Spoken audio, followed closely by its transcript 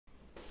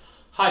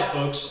Hi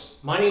folks,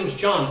 my name's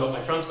John, but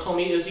my friends call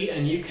me Izzy,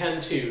 and you can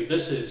too.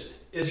 This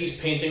is Izzy's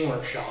Painting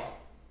Workshop.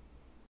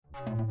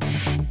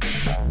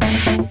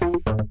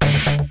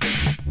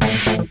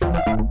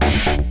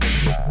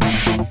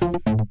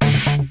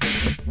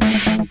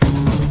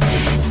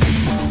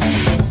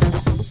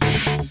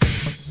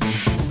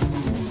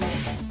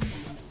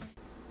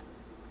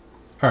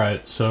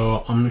 Alright,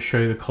 so I'm going to show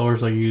you the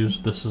colors I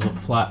used. This is a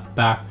flat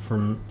black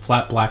from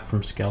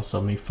scale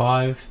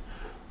 75.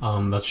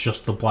 That's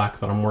just the black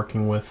that I'm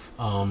working with,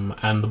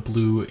 and the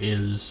blue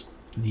is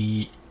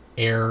the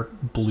air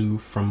blue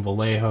from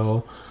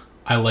Vallejo.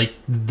 I like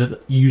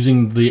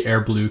using the air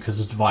blue because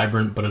it's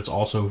vibrant, but it's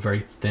also very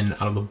thin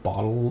out of the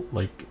bottle.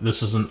 Like,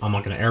 this isn't, I'm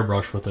not going to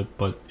airbrush with it,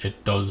 but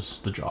it does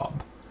the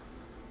job.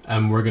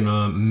 And we're going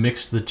to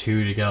mix the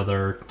two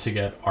together to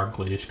get our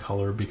glaze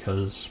color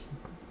because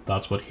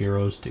that's what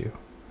heroes do.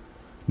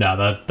 Now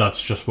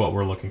that's just what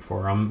we're looking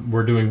for.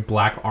 We're doing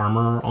black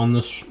armor on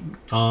this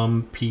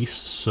piece,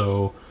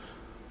 so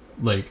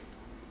like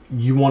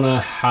you want to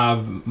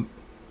have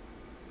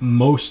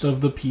most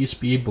of the piece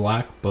be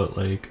black, but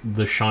like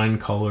the shine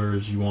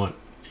colors you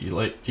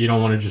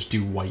don't want to just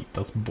do white.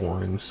 That's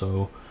boring.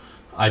 So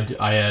I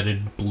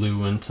added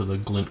blue into the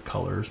glint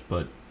colors,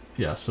 but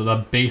yeah. So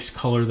that base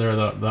color there,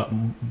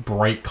 that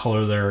bright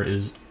color there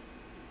is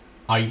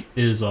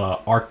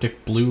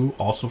Arctic blue,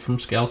 also from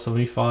scale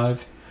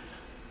 75.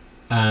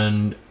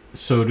 And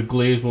so to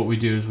glaze, what we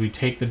do is we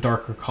take the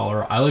darker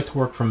color. I like to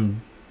work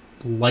from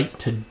light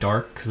to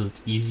dark because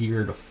it's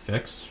easier to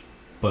fix.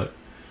 But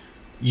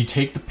you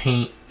take the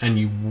paint and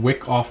you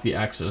wick off the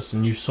excess.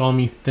 And you saw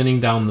me thinning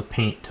down the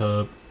paint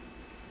to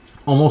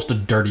almost a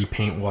dirty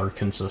paint water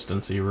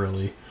consistency,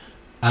 really.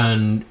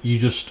 And you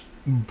just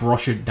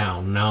brush it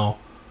down. Now,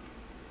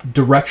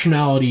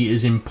 directionality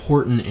is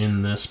important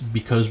in this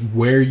because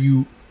where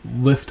you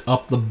lift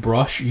up the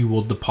brush, you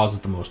will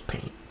deposit the most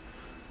paint.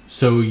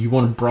 So you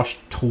want to brush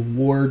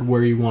toward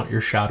where you want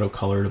your shadow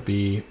color to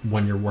be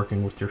when you're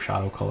working with your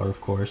shadow color,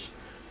 of course,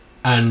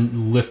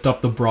 and lift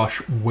up the brush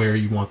where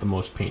you want the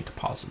most paint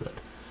deposited.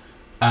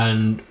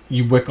 And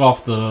you wick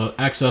off the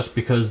excess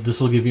because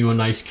this will give you a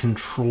nice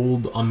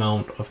controlled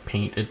amount of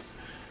paint.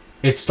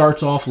 It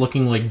starts off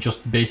looking like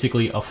just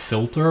basically a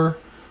filter,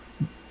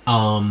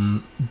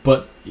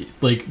 but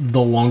like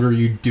the longer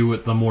you do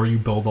it, the more you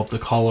build up the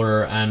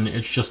color, and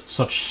it's just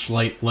such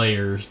slight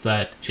layers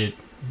that it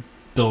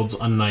builds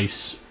a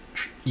nice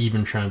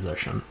even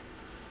transition.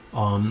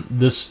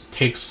 This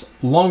takes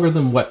longer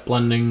than wet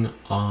blending.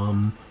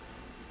 I'm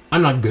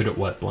not good at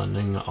wet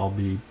blending, I'll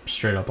be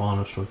straight up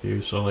honest with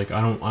you. So like I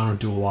don't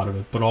do a lot of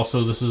it, but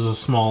also this is a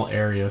small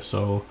area,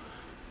 so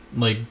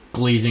like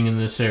glazing in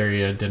this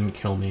area didn't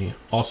kill me.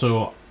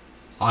 Also,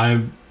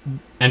 I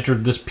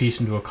entered this piece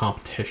into a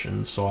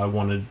competition, so I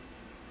wanted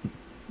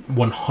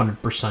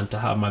 100% to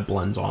have my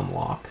blends on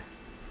lock.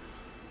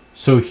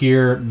 So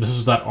here, this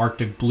is that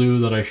Arctic blue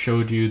that I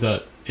showed you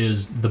that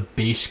is the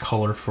base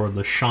color for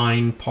the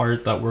shine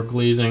part that we're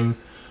glazing.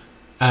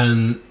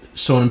 And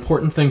so an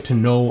important thing to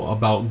know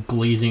about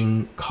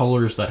glazing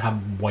colors that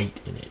have white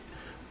in it,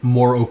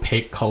 more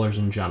opaque colors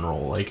in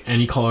general, like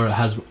any color that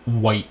has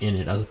white in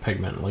it as a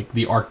pigment, like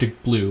the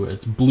Arctic blue,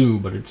 it's blue,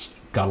 but it's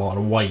got a lot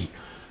of white.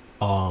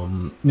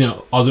 You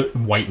know, other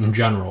white in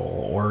general,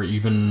 or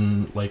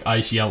even like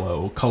ice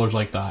yellow, colors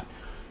like that.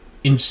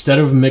 Instead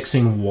of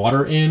mixing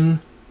water in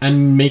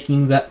and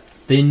making that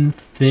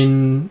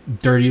thin,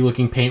 dirty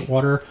looking paint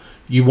water,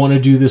 you want to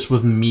do this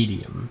with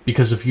medium,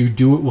 because if you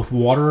do it with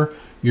water,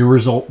 your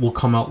result will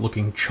come out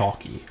looking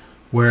chalky.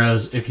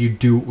 Whereas if you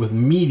do it with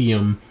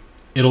medium,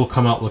 it'll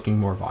come out looking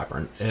more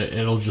vibrant.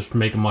 It'll just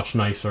make a much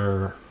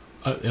nicer,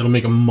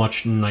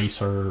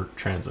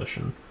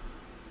 transition.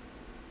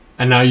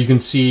 And now you can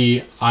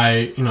see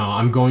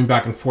I'm going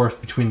back and forth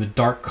between the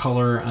dark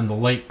color and the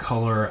light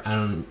color,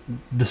 and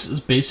this is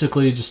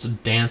basically just a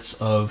dance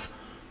of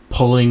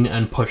pulling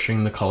and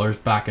pushing the colors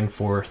back and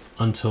forth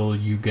until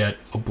you get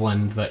a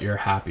blend that you're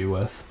happy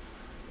with.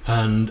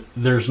 And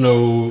there's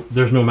no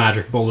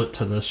magic bullet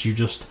to this. You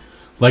just,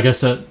 like I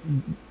said,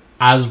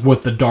 as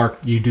with the dark,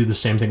 you do the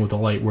same thing with the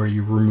light, where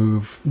you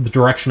remove the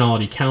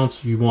directionality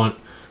counts. You want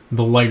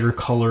the lighter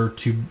color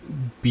to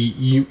be,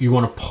 you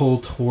want to pull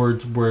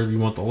towards where you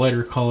want the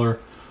lighter color,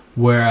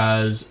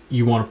 whereas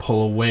you want to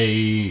pull away,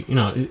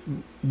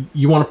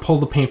 you want to pull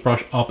the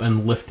paintbrush up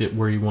and lift it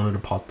where you want to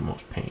deposit the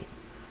most paint.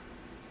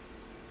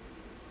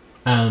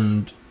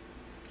 And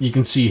you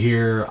can see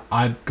here,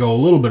 I go a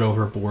little bit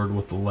overboard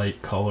with the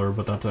light color,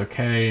 but that's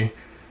okay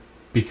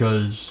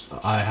because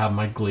I have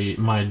my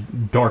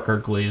darker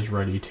glaze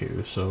ready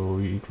too, so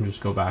you can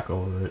just go back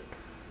over it.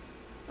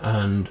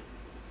 And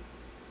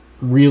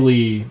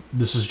really,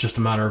 this is just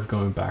a matter of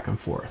going back and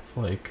forth,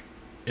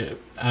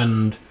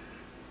 and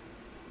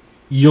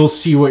you'll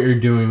see what you're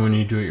doing when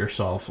you do it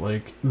yourself.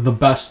 Like the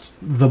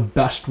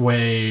best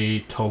way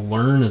to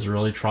learn is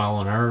really trial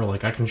and error.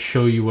 Like I can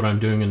show you what I'm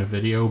doing in a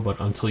video, but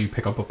until you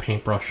pick up a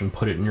paintbrush and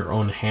put it in your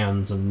own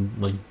hands and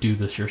like do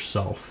this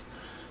yourself,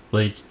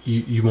 like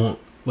you won't,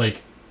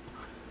 like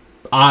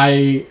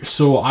I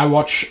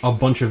watch a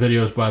bunch of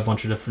videos by a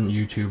bunch of different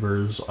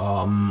YouTubers.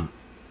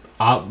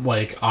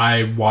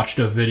 I watched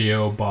a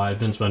video by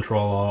Vince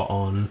Venturella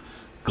on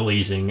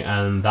glazing,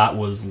 and that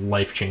was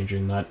life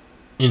changing. That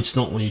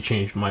instantly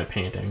changed my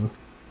painting.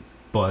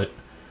 But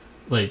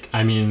like,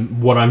 I mean,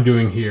 what I'm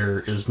doing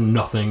here is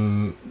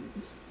nothing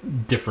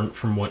different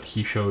from what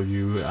he showed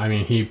you. I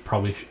mean, he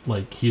probably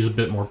he's a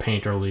bit more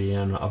painterly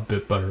and a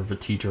bit better of a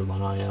teacher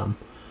than I am.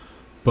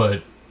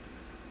 But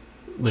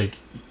like,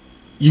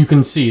 you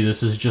can see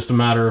this is just a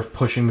matter of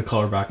pushing the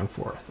color back and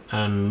forth,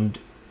 and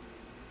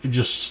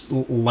just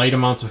light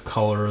amounts of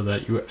color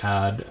that you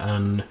add,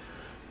 and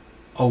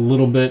a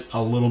little bit,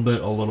 a little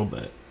bit, a little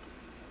bit,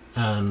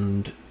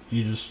 and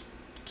you just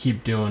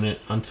keep doing it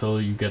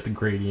until you get the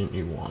gradient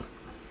you want.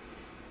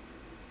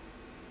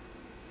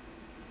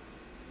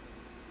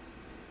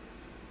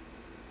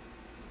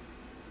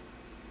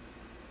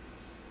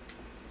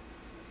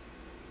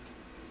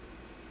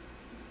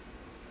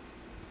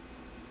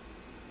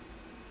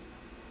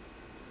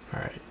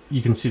 Alright,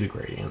 you can see the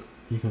gradient.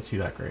 You can see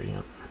that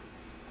gradient.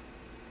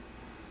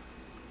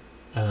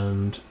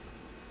 And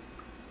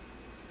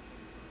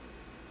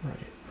right.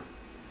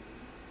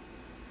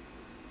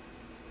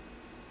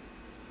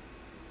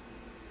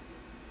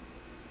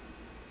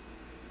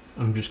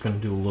 I'm just going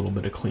to do a little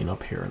bit of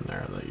cleanup here and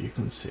there that you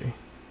can see.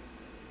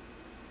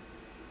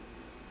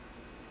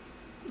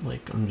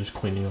 Like, I'm just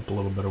cleaning up a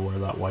little bit of where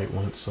that white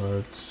went,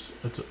 so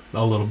it's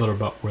a little bit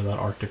about where that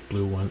Arctic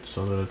blue went,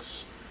 so that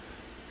it's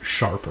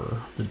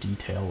sharper, the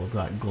detail of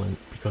that glint,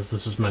 because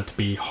this is meant to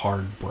be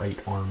hard, bright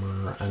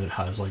armor, and it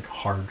has like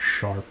hard,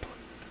 sharp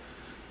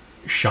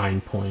shine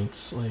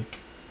points. Like,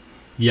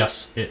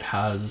 yes, it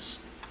has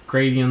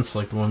gradients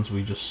like the ones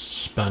we just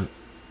spent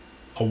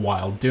a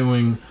while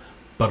doing,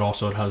 but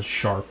also it has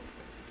sharp,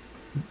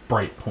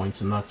 bright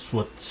points, and that's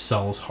what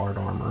sells hard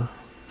armor.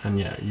 And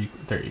yeah,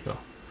 there you go.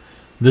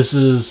 This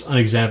is an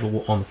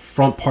example on the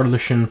front part of the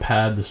shin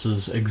pad. This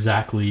is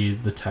exactly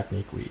the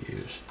technique we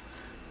used.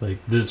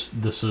 Like, this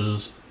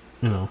is,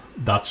 you know,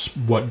 that's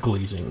what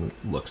glazing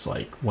looks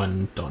like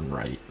when done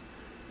right.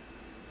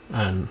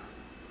 And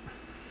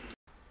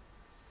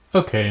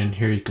okay, and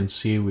here you can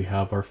see we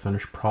have our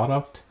finished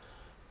product,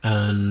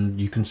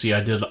 and you can see I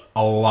did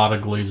a lot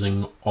of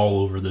glazing all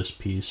over this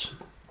piece,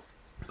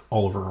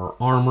 all over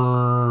her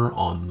armor,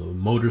 on the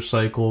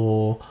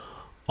motorcycle,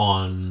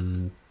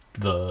 on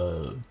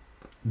the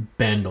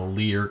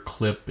bandolier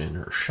clip in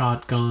her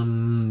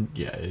shotgun.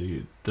 Yeah,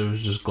 there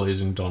was just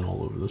glazing done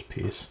all over this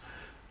piece.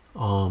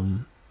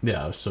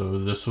 Yeah, so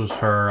this was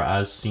her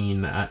as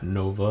seen at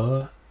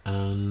Nova,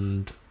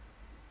 and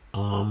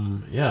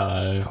yeah,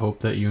 I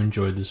hope that you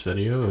enjoyed this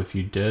video. If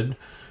you did,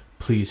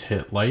 please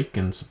hit like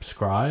and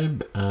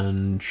subscribe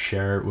and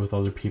share it with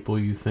other people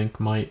you think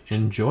might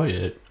enjoy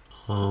it.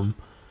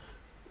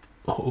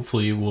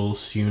 Hopefully we'll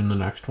see you in the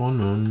next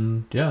one,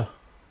 and yeah,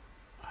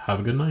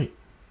 have a good night.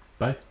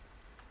 Bye.